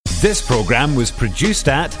This programme was produced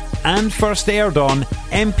at and first aired on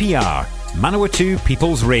MPR, Manawatu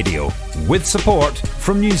People's Radio, with support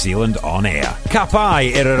from New Zealand On Air. Ka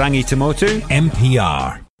pai Irarangi Tamotu,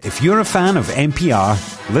 MPR. If you're a fan of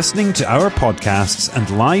MPR, listening to our podcasts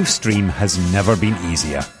and live stream has never been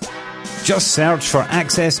easier. Just search for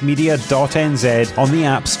accessmedia.nz on the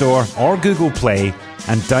App Store or Google Play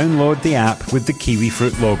and download the app with the kiwi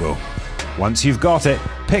fruit logo. Once you've got it,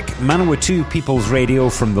 pick Manawatu People's Radio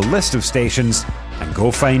from the list of stations and go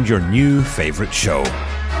find your new favourite show.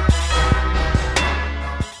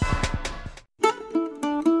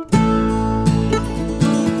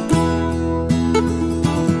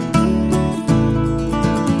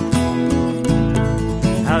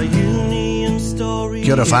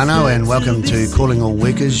 Kia ora whanau and welcome to Calling All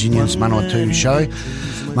Workers, Union's Manawatu show.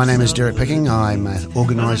 My name is Dereck Picking. I'm an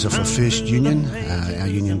organiser for First Union. Our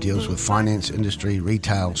union deals with finance, industry,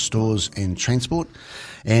 retail, stores and transport.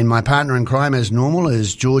 And my partner in crime, as normal,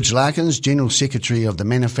 is George Larkins, General Secretary of the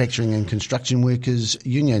Manufacturing and Construction Workers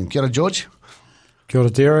Union. Kia ora, George. Kia ora,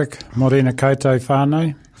 Dereck. Morena koutou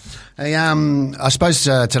whānau. Hey, I suppose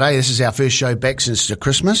today this is our first show back since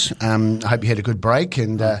Christmas. I hope you had a good break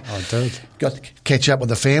and I did. Got to catch up with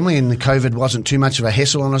the family, and the COVID wasn't too much of a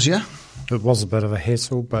hassle on us, yeah? It was a bit of a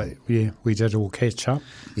hassle, but yeah, we did all catch up.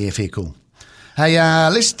 Yeah, fair cool. Hey,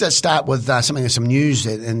 let's start with some news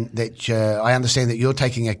that I understand that you're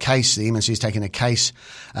taking a case, the MNC is taking a case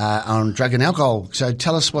on drug and alcohol. So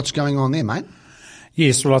tell us what's going on there, mate.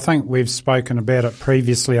 Yes, well, I think we've spoken about it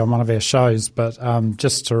previously on one of our shows, but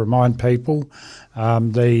just to remind people,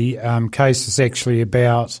 the case is actually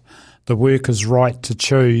about the worker's right to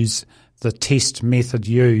choose the test method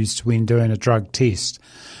used when doing a drug test.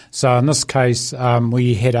 So in this case,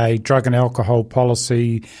 we had a drug and alcohol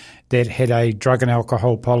policy that had a drug and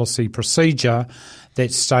alcohol policy procedure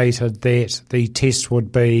that stated that the test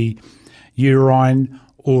would be urine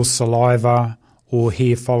or saliva or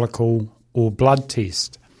hair follicle or blood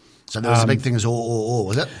test. So there was the big thing is or,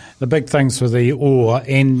 was it? The big things were the or,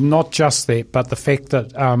 and not just that, but the fact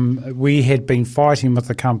that we had been fighting with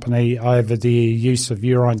the company over the use of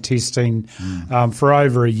urine testing for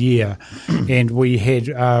over a year, and we had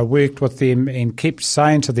worked with them and kept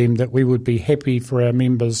saying to them that we would be happy for our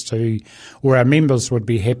members to, or our members would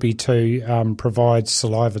be happy to provide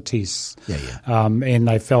saliva tests. And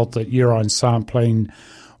they felt that urine sampling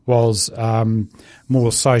was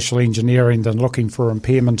more social engineering than looking for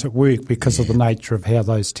impairment at work because of the nature of how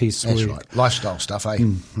those tests work. That's right. Lifestyle stuff, eh?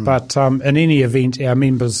 But in any event, our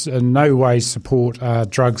members in no way support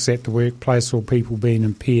drugs at the workplace or people being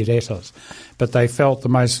impaired at it. But they felt the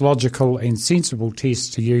most logical and sensible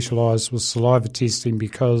test to utilise was saliva testing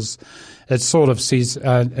because it sort of says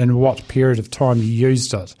in what period of time you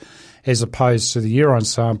used it, as opposed to the urine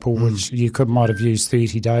sample, which you might have used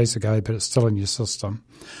 30 days ago, but it's still in your system.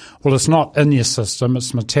 Well, it's not in your system,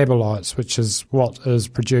 it's metabolites, which is what is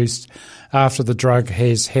produced after the drug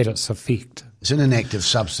has had its effect. It's an inactive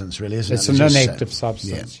substance, really, isn't it? It's an inactive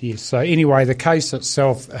substance, yes. So anyway, the case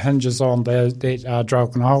itself hinges on that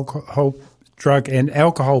drug and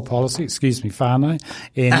alcohol policy, excuse me, whānau,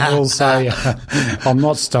 and also, I'm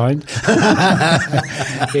not stoned,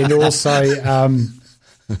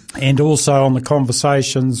 and also on the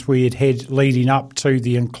conversations we had leading up to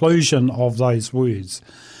the inclusion of those words.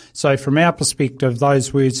 So from our perspective,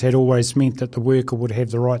 those words had always meant that the worker would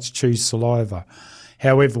have the right to choose saliva.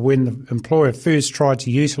 However, when the employer first tried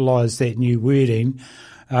to utilise that new wording,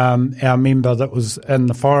 our member that was in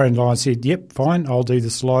the firing line said, yep, fine, I'll do the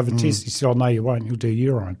saliva test. He said, oh, no, you won't, you'll do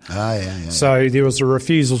urine. So there was a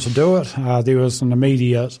refusal to do it. There was an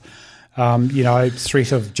immediate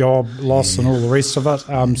threat of job loss and all the rest of it.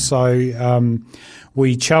 So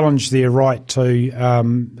we challenged their right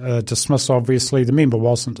to dismiss, obviously. The member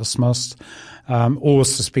wasn't dismissed or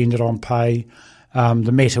suspended on pay.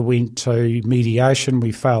 The matter went to mediation.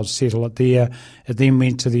 We failed to settle it there. It then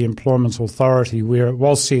went to the Employment Authority where it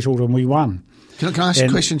was settled and we won. Can I ask a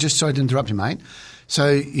question just so I didn't interrupt you, mate?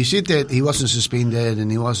 So you said that he wasn't suspended and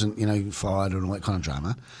he wasn't, fired and all that kind of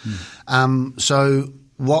drama. So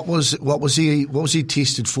what was he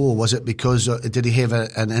tested for? Was it because did he have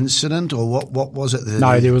an incident or what was it?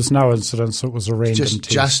 No, there was no incident. It was a random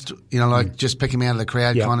test. Just pick him out of the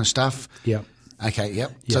crowd kind of stuff. Yeah. Okay,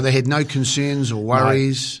 yep. So they had no concerns or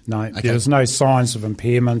worries? No, there was no signs of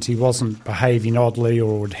impairment. He wasn't behaving oddly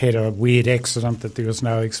or had a weird accident that there was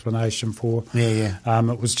no explanation for. Yeah.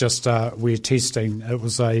 It was just we're testing. It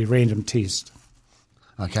was a random test.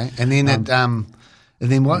 Okay, and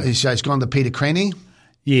then what? So it's gone to Peter Cranny?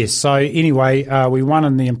 Yes, so anyway, we won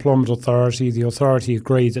in the Employment Authority. The authority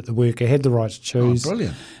agreed that the worker had the right to choose. Oh,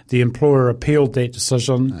 brilliant. The employer appealed that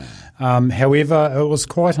decision. However, it was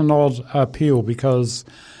quite an odd appeal because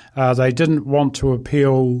they didn't want to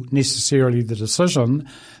appeal necessarily the decision.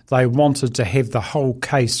 They wanted to have the whole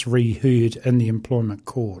case reheard in the employment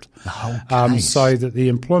court. The whole case? So that the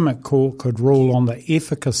employment court could rule on the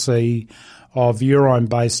efficacy of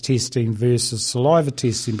urine-based testing versus saliva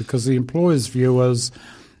testing, because the employer's view is,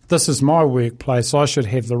 this is my workplace, I should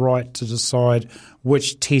have the right to decide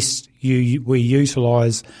which test we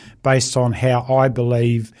utilise based on how I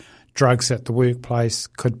believe drugs at the workplace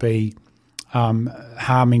could be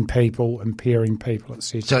harming people, impairing people,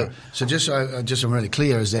 etc. So just so I'm really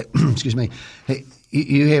clear, is that excuse me,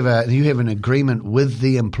 you have an agreement with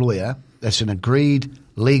the employer. That's an agreed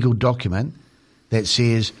legal document that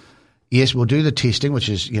says, yes, we'll do the testing, which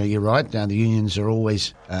is, you're right. The unions are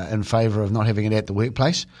always in favour of not having it at the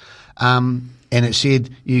workplace. And it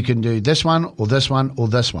said you can do this one or this one or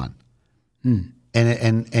this one.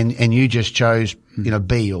 And you just chose,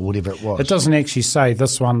 B or whatever it was. It doesn't actually say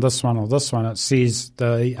this one, or this one. It says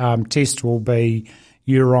the test will be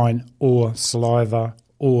urine or saliva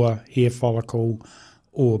or hair follicle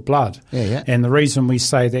or blood. Yeah. And the reason we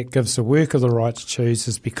say that gives the worker the right to choose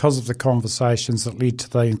is because of the conversations that led to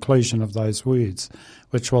the inclusion of those words,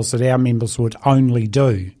 which was that our members would only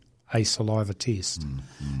do a saliva test.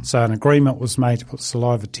 So an agreement was made to put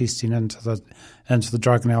saliva testing into the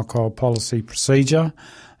drug and alcohol policy procedure.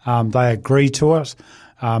 They agreed to it.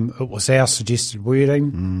 It was our suggested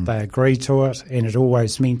wording. They agreed to it, and it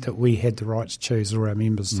always meant that we had the right to choose, or our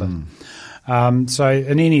members did. So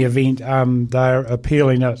in any event, they're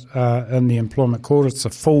appealing it in the employment court. It's a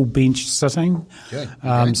full bench sitting,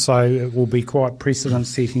 so it will be quite precedent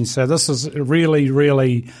setting. So this is a really,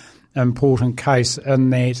 really important case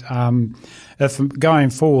in that if going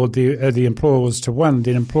forward the employer was to win,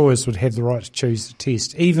 then employers would have the right to choose the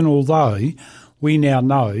test, even although we now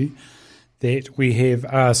know that we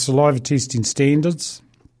have saliva testing standards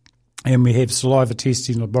and we have saliva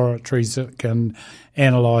testing laboratories that can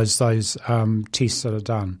analyse those tests that are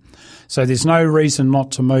done. So there's no reason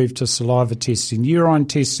not to move to saliva testing. Urine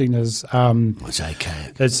testing is it's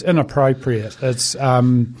okay. It's inappropriate. It's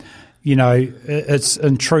it's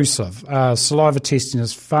intrusive. Saliva testing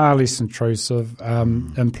is far less intrusive.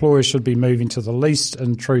 Employers should be moving to the least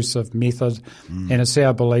intrusive method, and it's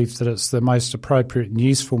our belief that it's the most appropriate and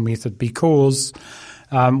useful method because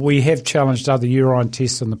we have challenged other urine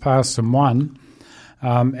tests in the past and won,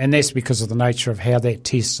 and that's because of the nature of how that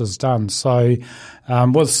test is done. So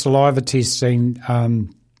with saliva testing,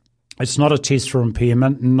 it's not a test for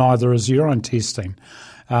impairment, and neither is urine testing.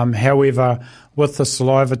 However, with the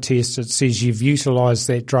saliva test, it says you've utilised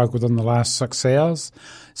that drug within the last 6 hours.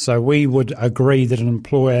 So we would agree that an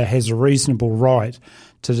employer has a reasonable right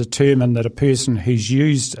to determine that a person who's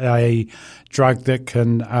used a drug that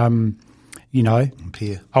can,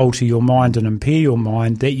 alter your mind and impair your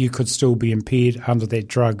mind, that you could still be impaired under that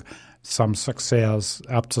drug some 6 hours,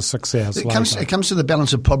 up to 6 hours later. It comes to the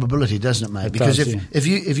balance of probability, doesn't it, mate? Because does, if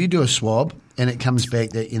you do a swab and it comes back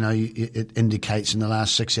that it indicates in the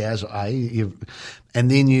last 6 hours, and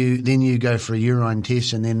then you go for a urine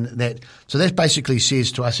test, and then that basically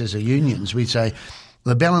says to us as a unions, we say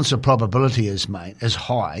the balance of probability is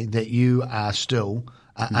high that you are still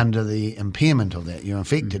under the impairment of that, you're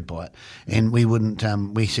affected by it, and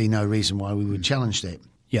we see no reason why we would challenge that.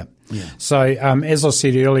 Yeah. So as I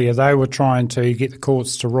said earlier, they were trying to get the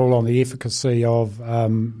courts to rule on the efficacy of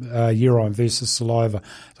urine versus saliva.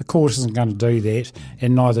 The court isn't going to do that,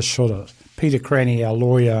 and neither should it. Peter Cranny, our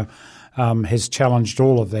lawyer, has challenged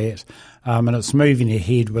all of that, and it's moving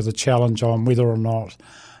ahead with a challenge on whether or not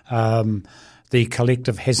the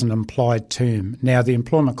collective has an implied term. Now, the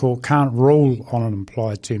employment court can't rule on an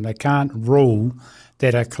implied term. They can't rule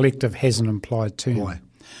that a collective has an implied term. Why?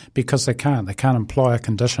 Because they can't. They can't imply a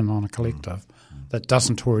condition on a collective that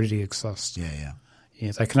doesn't already exist. Yeah.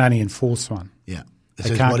 They can only enforce one. Yeah.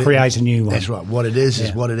 They can't create a new one. That's right. What it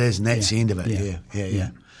is what it is, and that's the end of it. Yeah.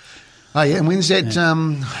 Oh, yeah, and when's that?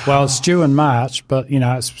 Well, it's due in March, but,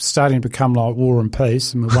 it's starting to become like War and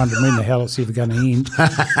Peace, and we're wondering when the hell it's ever going to end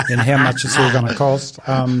and how much it's all going to cost.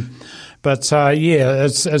 But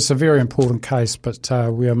it's a very important case, but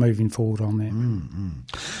we are moving forward on that.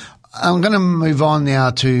 I'm going to move on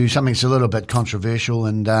now to something that's a little bit controversial,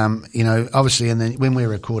 and obviously, when we're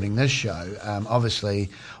recording this show, obviously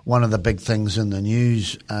one of the big things in the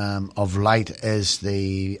news of late is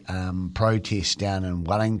the protest down in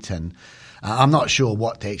Wellington. I'm not sure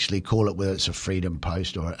what to actually call it, whether it's a freedom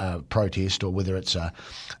post or a protest, or whether it's a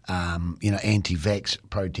anti-vax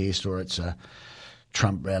protest, or it's a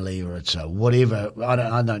Trump rally or it's a whatever.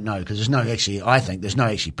 I don't know, because there's no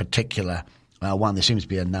actually particular one. There seems to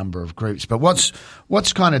be a number of groups. But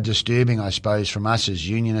what's kind of disturbing, I suppose, from us as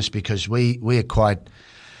unionists, because we're quite,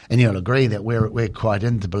 and you'll agree that we're quite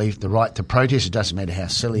into believe the right to protest. It doesn't matter how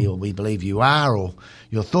silly or we believe you are or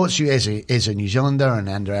your thoughts. You as a New Zealander and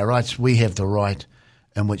under our rights, we have the right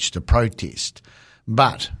in which to protest.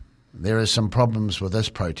 But there are some problems with this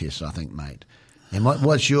protest, I think, mate. And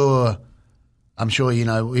what's your? I'm sure you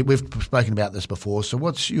know we've spoken about this before. So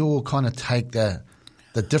what's your kind of take the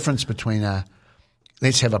difference between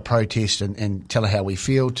let's have a protest and tell how we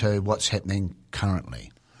feel to what's happening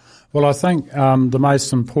currently? Well, I think the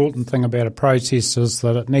most important thing about a protest is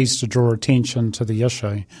that it needs to draw attention to the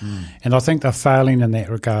issue. And I think they're failing in that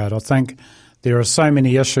regard. I think there are so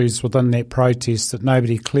many issues within that protest that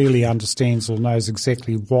nobody clearly understands or knows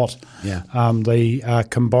exactly what the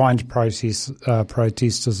combined protest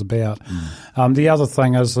is about. The other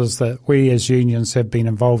thing is that we as unions have been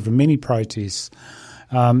involved in many protests.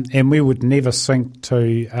 And we would never sink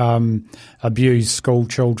to abuse school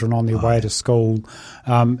children on their way to school,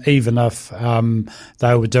 even if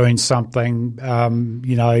they were doing something,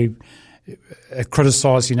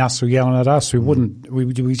 criticising us or yelling at us. We wouldn't.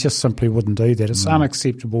 We just simply wouldn't do that. It's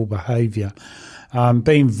unacceptable behaviour.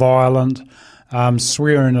 Being violent,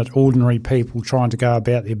 swearing at ordinary people trying to go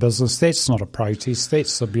about their business, that's not a protest,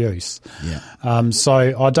 that's abuse. So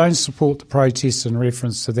I don't support the protest in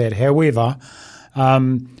reference to that. However,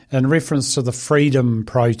 in reference to the freedom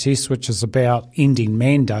protest, which is about ending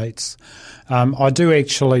mandates, I do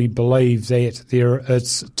actually believe that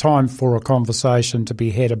it's time for a conversation to be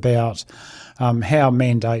had about how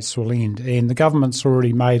mandates will end. And the government's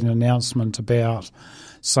already made an announcement about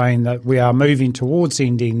saying that we are moving towards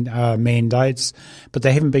ending mandates, but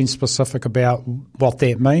they haven't been specific about what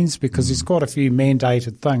that means, because there's quite a few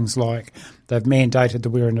mandated things, like they've mandated the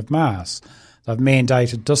wearing of masks, they've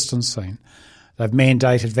mandated distancing, they've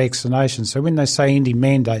mandated vaccination. So when they say ending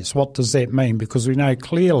mandates, what does that mean? Because we know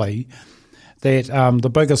clearly that the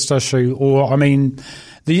biggest issue,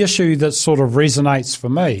 the issue that sort of resonates for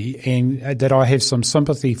me and that I have some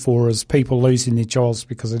sympathy for, is people losing their jobs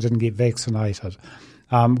because they didn't get vaccinated.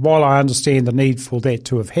 While I understand the need for that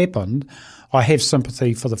to have happened, I have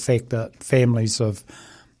sympathy for the fact that families have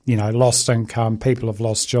lost income, people have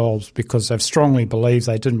lost jobs because they've strongly believed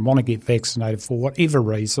they didn't want to get vaccinated for whatever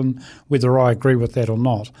reason, whether I agree with that or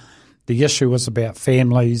not. The issue was about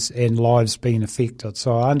families and lives being affected,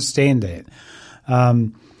 so I understand that.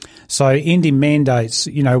 So ending mandates,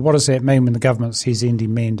 what does that mean when the government says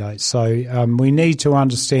ending mandates? So we need to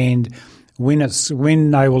understand when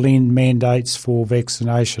they will end mandates for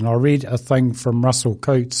vaccination. I read a thing from Russell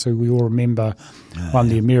Coates, who we all remember won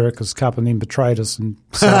the America's Cup and then betrayed us and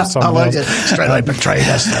someone else. Straight away betrayed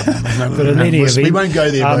us. But in any event, we won't go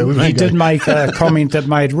there, though. He did make a comment that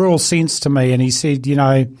made real sense to me, and he said,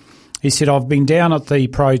 I've been down at the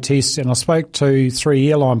protest and I spoke to 3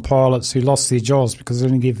 airline pilots who lost their jobs because they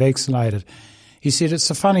didn't get vaccinated. He said, it's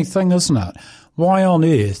a funny thing, isn't it? Why on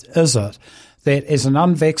earth is it that as an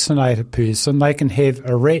unvaccinated person they can have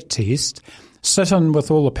a rat test, sit in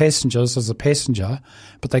with all the passengers as a passenger,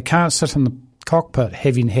 but they can't sit in the cockpit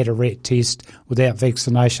having had a rat test without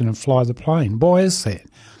vaccination and fly the plane? Why is that?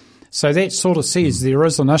 So that sort of says there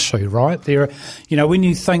is an issue, right? When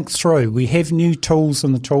you think through, we have new tools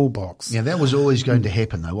in the toolbox. Yeah, that was always going to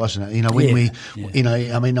happen, though, wasn't it?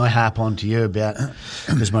 I harp on to you about,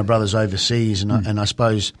 because my brother's overseas, and I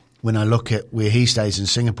suppose when I look at where he stays in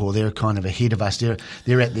Singapore, they're kind of ahead of us.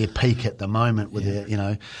 They're at their peak at the moment with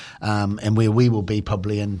their, and where we will be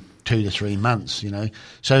probably in 2 to 3 months,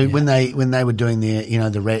 So when they were doing their,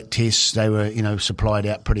 the rat tests, they were, supplied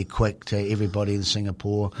out pretty quick to everybody in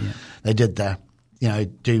Singapore. Yeah. They did the,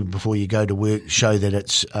 do before you go to work, show that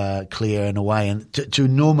it's clear in a way, and to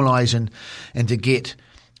normalise and to get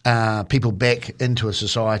people back into a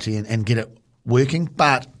society and get it working.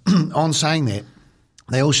 But on saying that,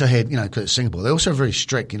 they also had, because it's Singapore, they're also very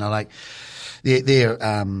strict, like their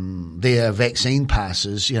vaccine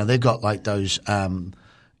passes, they've got like those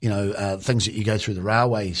things that you go through the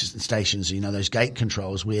railway stations, those gate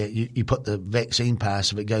controls where you put the vaccine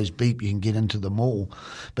pass. If it goes beep, you can get into the mall.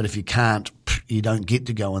 But if you can't, you don't get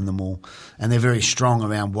to go in the mall. And they're very strong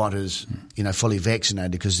around what is, fully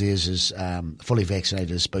vaccinated, because theirs is fully vaccinated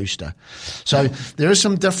as booster. So there is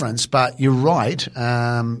some difference, but you're right.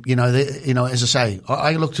 As I say,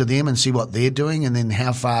 I look to them and see what they're doing and then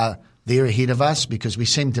how far they're ahead of us, because we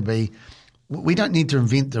seem to be. We don't need to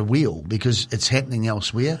invent the wheel because it's happening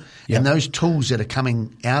elsewhere. Yep. And those tools that are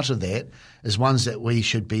coming out of that is ones that we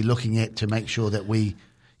should be looking at to make sure that we,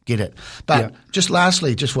 get it. But just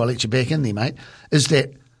lastly, just before I let you back in there, mate, is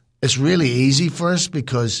that it's really easy for us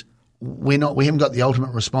because we haven't got the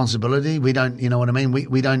ultimate responsibility. We don't, you know what I mean?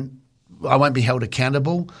 We don't. I won't be held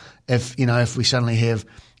accountable if we suddenly have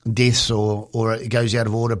deaths or it goes out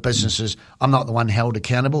of order, businesses. I'm not the one held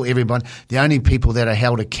accountable. Everyone, the only people that are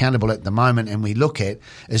held accountable at the moment and we look at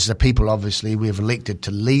is the people obviously we've elected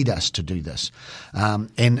to lead us to do this.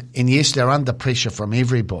 And yes, they're under pressure from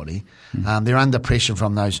everybody. They're under pressure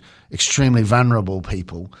from those extremely vulnerable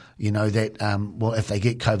people, that, if they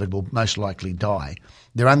get COVID will most likely die.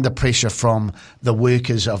 They're under pressure from the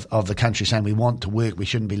workers of the country saying we want to work, we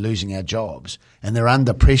shouldn't be losing our jobs. And they're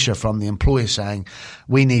under pressure from the employers saying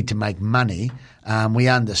we need to make money. We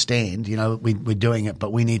understand, we're doing it,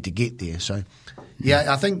 but we need to get there. So,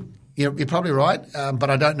 I think you're probably right, but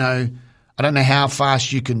I don't know how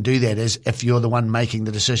fast you can do that as if you're the one making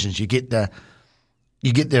the decisions. You get the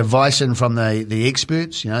advice in from the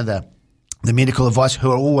experts, the medical advice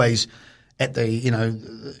who are always at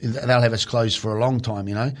they'll have us closed for a long time,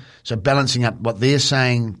 So balancing up what they're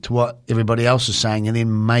saying to what everybody else is saying and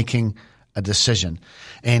then making a decision.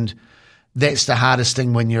 And that's the hardest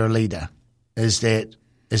thing when you're a leader is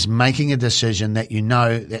making a decision that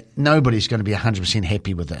that nobody's going to be 100%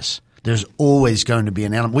 happy with this. There's always going to be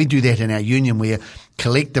an element. We do that in our union where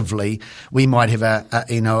collectively we might have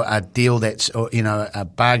a deal that's, a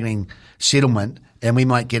bargaining settlement and we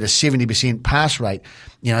might get a 70% pass rate,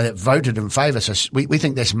 that voted in favour. So we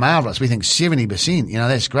think that's marvellous. We think 70%,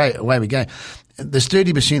 that's great. Away we go. There's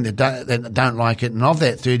 30% that don't like it, and of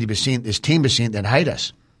that 30%, there's 10% that hate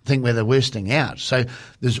us. Think we're the worst thing out. So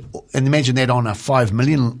and imagine that on a 5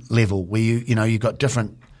 million level where you've got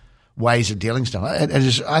different ways of dealing stuff.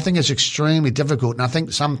 I think it's extremely difficult, and I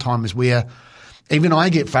think sometimes even I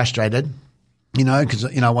get frustrated, because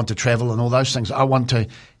I want to travel and all those things. I want to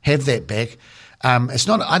have that back. It's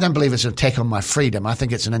not. I don't believe it's an attack on my freedom. I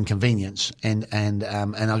think it's an inconvenience, and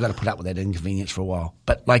I've got to put up with that inconvenience for a while.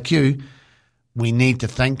 But like you, we need to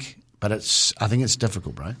think. But I think it's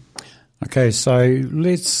difficult, bro. Okay, so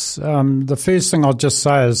let's. The first thing I'll just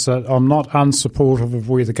say is that I'm not unsupportive of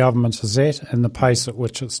where the government is at and the pace at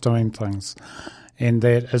which it's doing things, and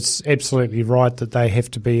that it's absolutely right that they have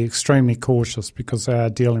to be extremely cautious because they are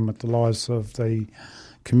dealing with the lives of the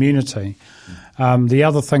community. The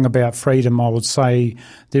other thing about freedom, I would say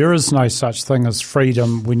there is no such thing as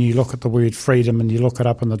freedom when you look at the word freedom and you look it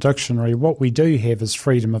up in the dictionary. What we do have is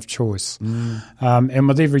freedom of choice. And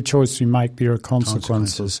with every choice we make, there are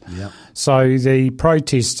consequences. Yep. So the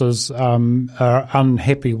protesters are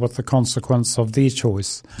unhappy with the consequence of their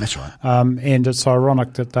choice. That's right. And it's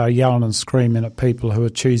ironic that they're yelling and screaming at people who are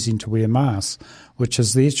choosing to wear masks, which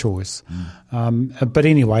is their choice. But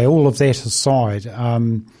anyway, all of that aside,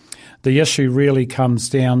 the issue really comes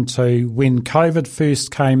down to when COVID first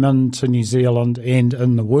came into New Zealand and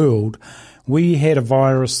in the world, we had a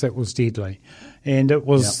virus that was deadly. And it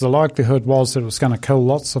was the likelihood was that it was going to kill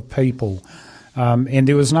lots of people. And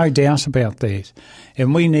there was no doubt about that.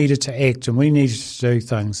 And we needed to act and we needed to do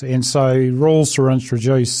things. And so rules were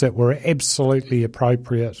introduced that were absolutely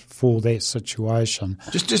appropriate for that situation.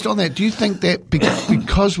 Just on that, do you think that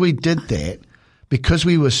because we did that, because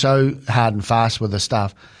we were so hard and fast with the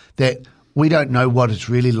stuff, that we don't know what it's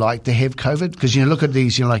really like to have COVID? Because, look at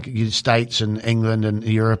these, like States and England and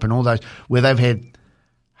Europe and all those, where they've had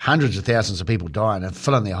hundreds of thousands of people dying and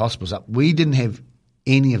filling their hospitals up. We didn't have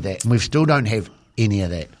any of that, and we still don't have any of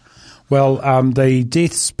that. Well, the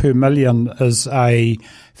deaths per million is a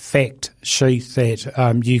fact sheet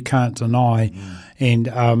that you can't deny,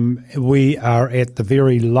 and we are at the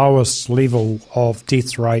very lowest level of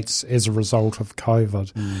death rates as a result of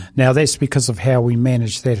COVID. Now, that's because of how we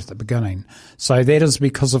managed that at the beginning. So that is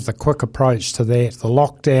because of the quick approach to that, the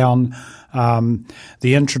lockdown,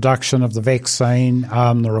 the introduction of the vaccine,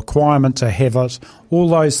 the requirement to have it, all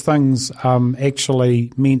those things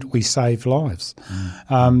actually meant we saved lives.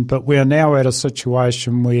 But we're now at a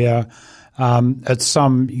situation where it's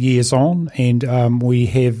some years on and we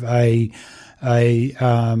have a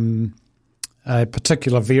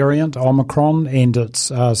particular variant, Omicron, and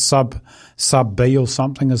it's sub B or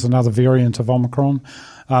something is another variant of Omicron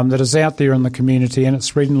that is out there in the community, and it's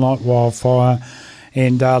spreading like wildfire.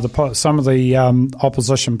 And some of the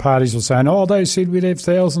opposition parties were saying, they said we'd have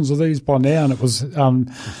thousands of these by now. And it was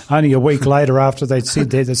only a week later after they'd said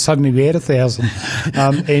that suddenly we had 1,000.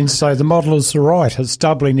 And so the modellers are right. It's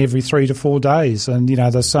doubling every 3 to 4 days. And,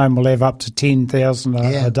 they're saying we'll have up to 10,000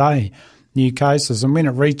 a day new cases. And when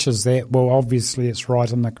it reaches that, well, obviously it's right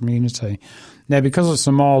in the community. Now, because it's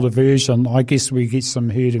a milder version, I guess we get some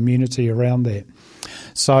herd immunity around that.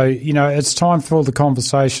 So, it's time for the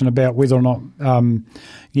conversation about whether or not,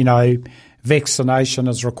 vaccination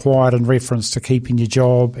is required in reference to keeping your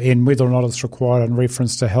job and whether or not it's required in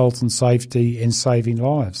reference to health and safety and saving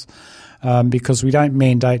lives. Because we don't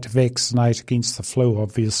mandate to vaccinate against the flu,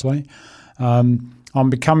 obviously. I'm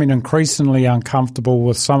becoming increasingly uncomfortable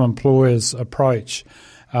with some employers' approach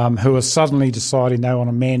who are suddenly deciding they want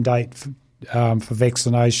to mandate for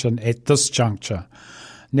vaccination at this juncture.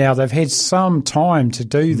 Now, they've had some time to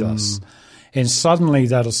do this, and suddenly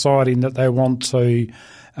they're deciding that they want to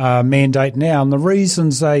mandate now. And the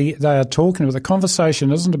reasons they are talking about, the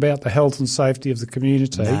conversation isn't about the health and safety of the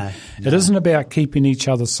community. No. It isn't about keeping each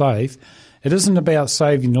other safe. It isn't about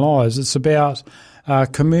saving lives. It's about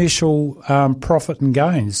commercial profit and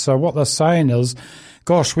gains. So what they're saying is,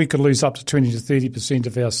 gosh, we could lose up to 20 to 30%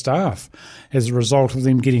 of our staff as a result of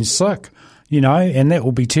them getting sick, and that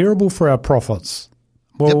will be terrible for our profits.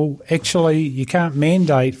 Well, Actually, you can't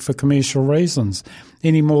mandate for commercial reasons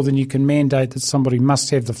any more than you can mandate that somebody must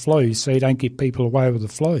have the flu so you don't get people away with the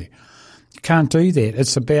flu. You can't do that.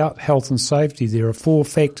 It's about health and safety. There are 4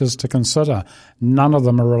 factors to consider. None of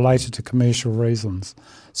them are related to commercial reasons.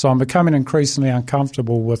 So I'm becoming increasingly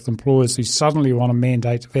uncomfortable with employers who suddenly want to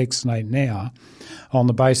mandate to vaccinate now on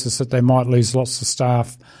the basis that they might lose lots of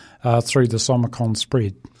staff through this Omicron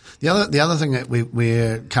spread. The other thing that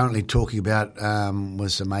we're currently talking about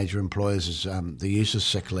with the major employers is the use of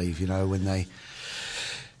sick leave. When they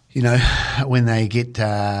get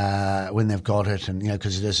when they've got it, and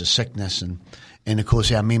because it is a sickness, and of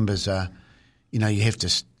course our members are, you have to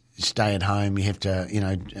stay at home. You have to,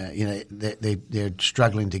 they're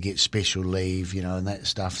struggling to get special leave, and that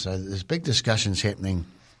stuff. So there's big discussions happening,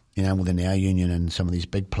 within our union and some of these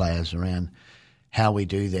big players around how we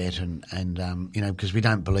do that, and because we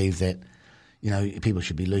don't believe that, people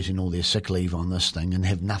should be losing all their sick leave on this thing and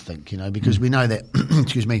have nothing, because we know that,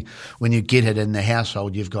 excuse me, when you get it in the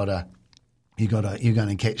household, you're going to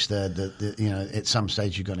catch the at some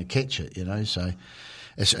stage you're going to catch it, so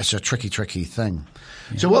it's a tricky thing.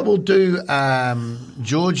 Yeah. So what we'll do,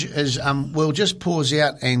 George, is we'll just pause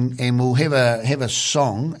out and we'll have a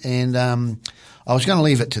song, and I was going to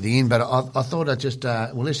leave it to the end, but I thought I'd just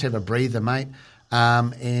let's have a breather, mate.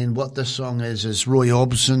 And what this song is Roy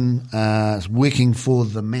Orbison, Working for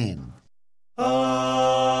the Man. Hey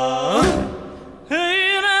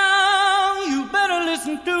now, you better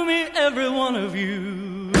listen to me, every one of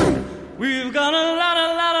you. We've got a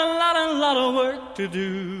lot of work to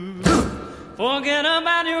do. Forget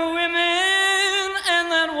about your women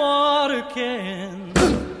and that water can.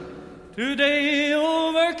 Today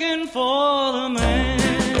you're working for the man.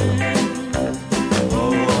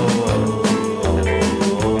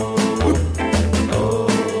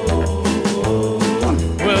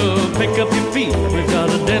 Pick up your feet, we've got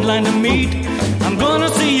a deadline to meet. I'm gonna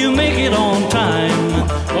see you make it on time.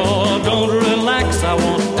 Oh, don't relax, I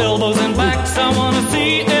want elbows and backs. I wanna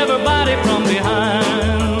see everybody from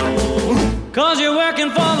behind. Cause you're working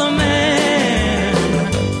for the man.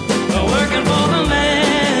 Working for the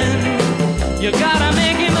man. You gotta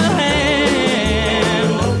make him a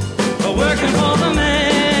hand. Working for the man.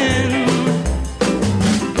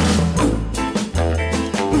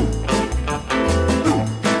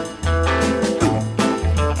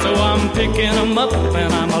 Picking him up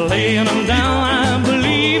and I'm laying him down. I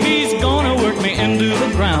believe he's gonna work me into the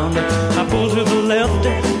ground. I pull to the left,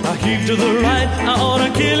 I heave to the right. I ought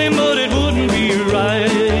to kill him, but it wouldn't be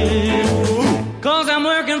right. Cause I'm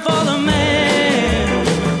working for the man.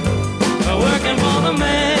 Working for the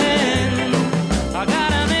man. I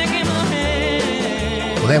gotta make him a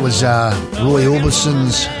hand. Well, that was Roy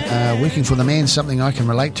Orbison's Working for the Man, something I can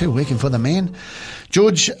relate to, working for the man.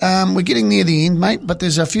 George, we're getting near the end, mate, but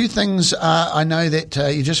there's a few things I know that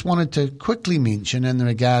you just wanted to quickly mention in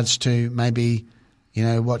regards to maybe,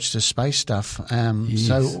 watch the space stuff. Yes.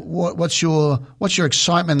 So what's your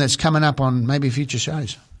excitement that's coming up on maybe future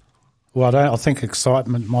shows? Well, I think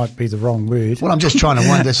excitement might be the wrong word. Well, I'm just trying to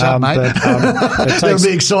wind this up, mate. It'll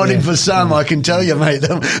be exciting for some, I can tell you, mate.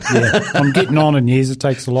 Yeah, I'm getting on in years. It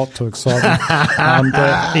takes a lot to excite me.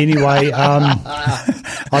 But anyway,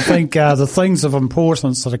 I think the things of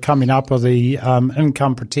importance that are coming up are the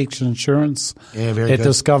income protection insurance that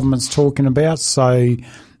this government's talking about. So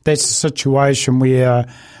that's a situation where,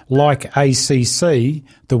 like ACC,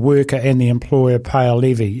 the worker and the employer pay a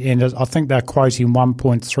levy, and I think they're quoting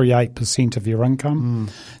 1.38% of your income.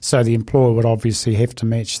 So the employer would obviously have to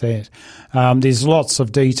match that. There's lots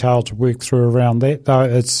of detail to work through around that, though.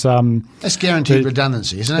 That's guaranteed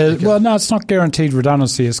redundancy, isn't it? Well, no, it's not guaranteed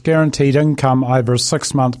redundancy. It's guaranteed income over a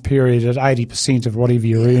 6-month period at 80% of whatever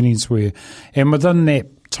your earnings were, and within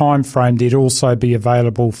that time frame, there'd also be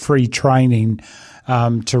available free training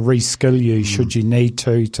to reskill you should you need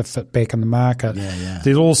to fit back in the market.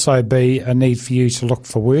 There'll also be a need for you to look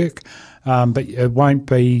for work, but you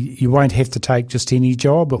won't have to take just any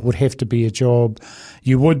job. It would have to be a job.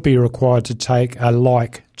 You would be required to take a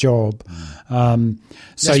like job.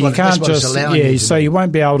 So you can't just, so you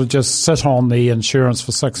won't be able to just sit on the insurance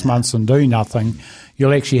for 6 months and do nothing.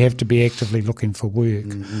 You'll actually have to be actively looking for work.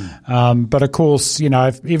 But of course,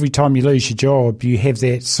 if every time you lose your job, you have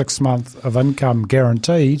that 6 month of income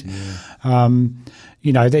guaranteed.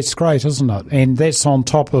 That's great, isn't it? And that's on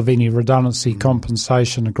top of any redundancy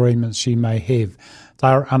compensation agreements you may have.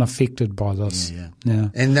 They're unaffected by this. Yeah.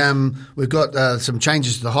 And we've got some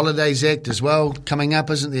changes to the Holidays Act as well coming up,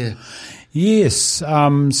 isn't there? Yes.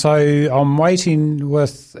 So I'm waiting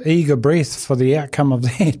with eager breath for the outcome of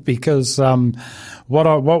that, because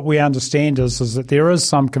what we understand is that there is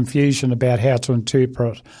some confusion about how to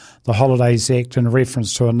interpret the Holidays Act in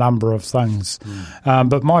reference to a number of things.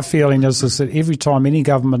 But my feeling is that every time any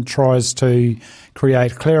government tries to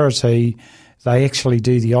create clarity, they actually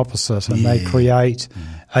do the opposite, and they create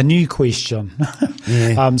a new question. But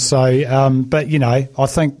I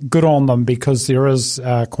think good on them, because there is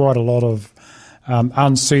quite a lot of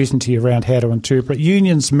uncertainty around how to interpret.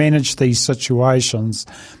 Unions manage these situations,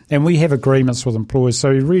 and we have agreements with employers,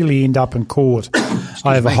 so we really end up in court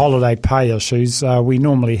over holiday pay issues. We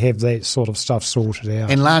normally have that sort of stuff sorted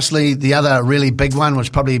out. And lastly, the other really big one,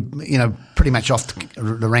 which probably pretty much off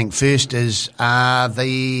the rank first, is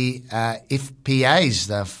the FPAs,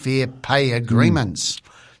 the Fair Pay Agreements.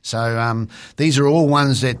 So these are all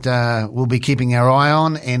ones that we'll be keeping our eye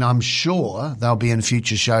on, and I'm sure they'll be in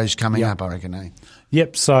future shows coming up, I reckon.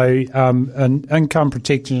 Yep, so income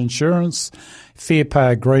protection insurance, fair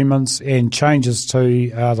pay agreements, and changes to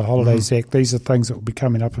the Holidays Act. These are things that will be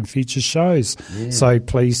coming up in future shows, so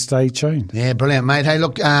please stay tuned. Yeah, brilliant, mate. Hey,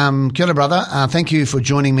 look, kia ora, brother. Thank you for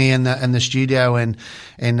joining me in the studio and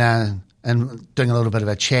doing a little bit of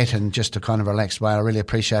a chat and just a kind of relaxed way. I really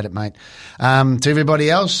appreciate it, mate. To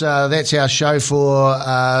everybody else, that's our show for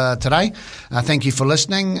today. Thank you for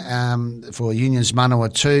listening. For Unions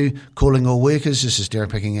Manawa 2, Calling All Workers, this is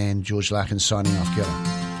Dereck Picking and George Larkin signing off. Kia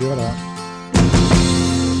ora. Kia ora.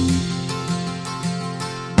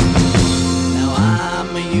 Now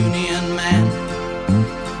I'm a union man,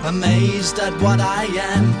 amazed at what I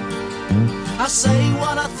am. I say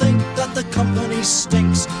what I think, that the company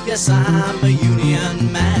stinks. Yes, I'm a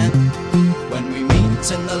union man. When we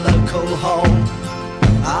meet in the local hall,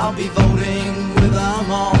 I'll be voting with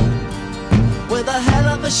them all. With a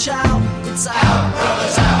hell of a shout, it's out,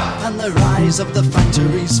 brothers, out. And the rise of the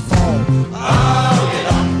factories fall. Oh, you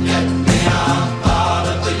don't get me, I'm part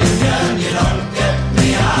of the union. You don't get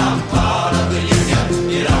me, I'm part of the union.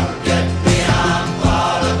 You don't get me, I'm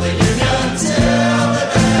part of the union. Till the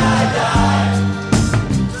day I die.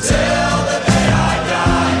 Till the day I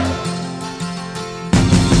die.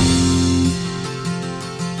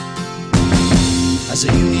 As a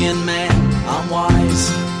union man, I'm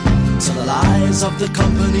wise to the lies of the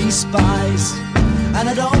company spies, and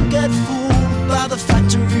I don't get fooled by the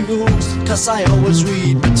factory rules, 'cause I always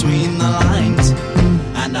read between the lines,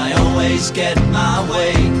 and I always get my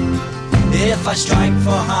way if I strike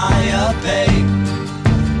for higher pay.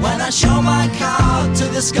 When I show my card to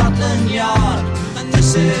the Scotland Yard, and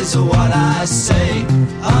this is what I say: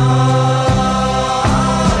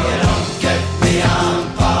 oh, you don't get me, I'm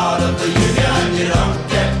part of the union. You don't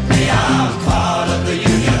get me, I'm part of the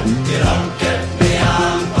union. You don't get me,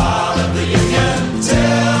 I'm part of the union.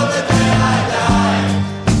 Till the day I die.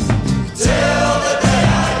 Till the day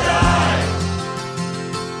I die.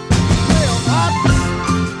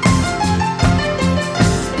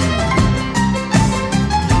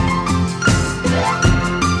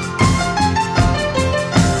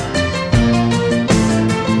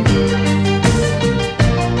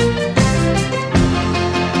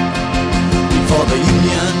 Before the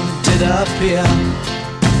union did appear,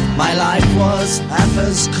 my life was half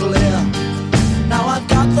as clear. Now I've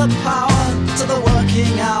got the power to the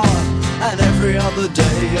working hour and every other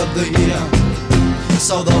day of the year.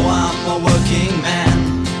 So though I'm a working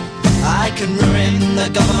man, I can ruin the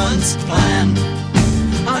government's plan.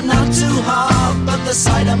 I'm not too hard, but the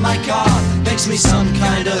sight of my car makes me some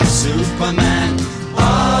kind of Superman.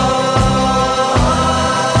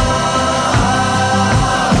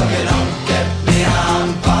 You don't get me,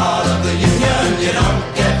 I'm part of the union. You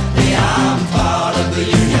don't get me, I'm part of the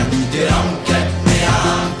union. You don't get me,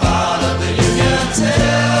 I'm part of the union.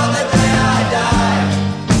 Till the day I die.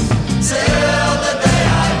 Till the day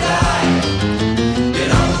I die. You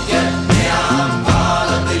don't get me, I'm part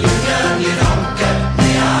of the union. You don't get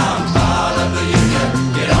me, I'm part of the union.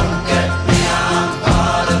 You don't get me, I'm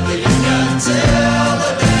part of the union. Till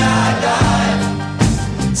the day I die.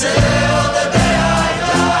 Till the day I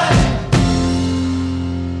die.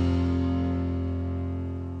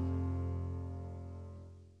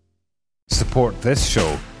 Support this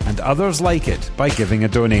show and others like it by giving a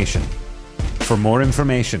donation. For more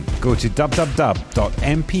information, go to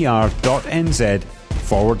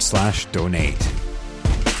www.mpr.nz/donate.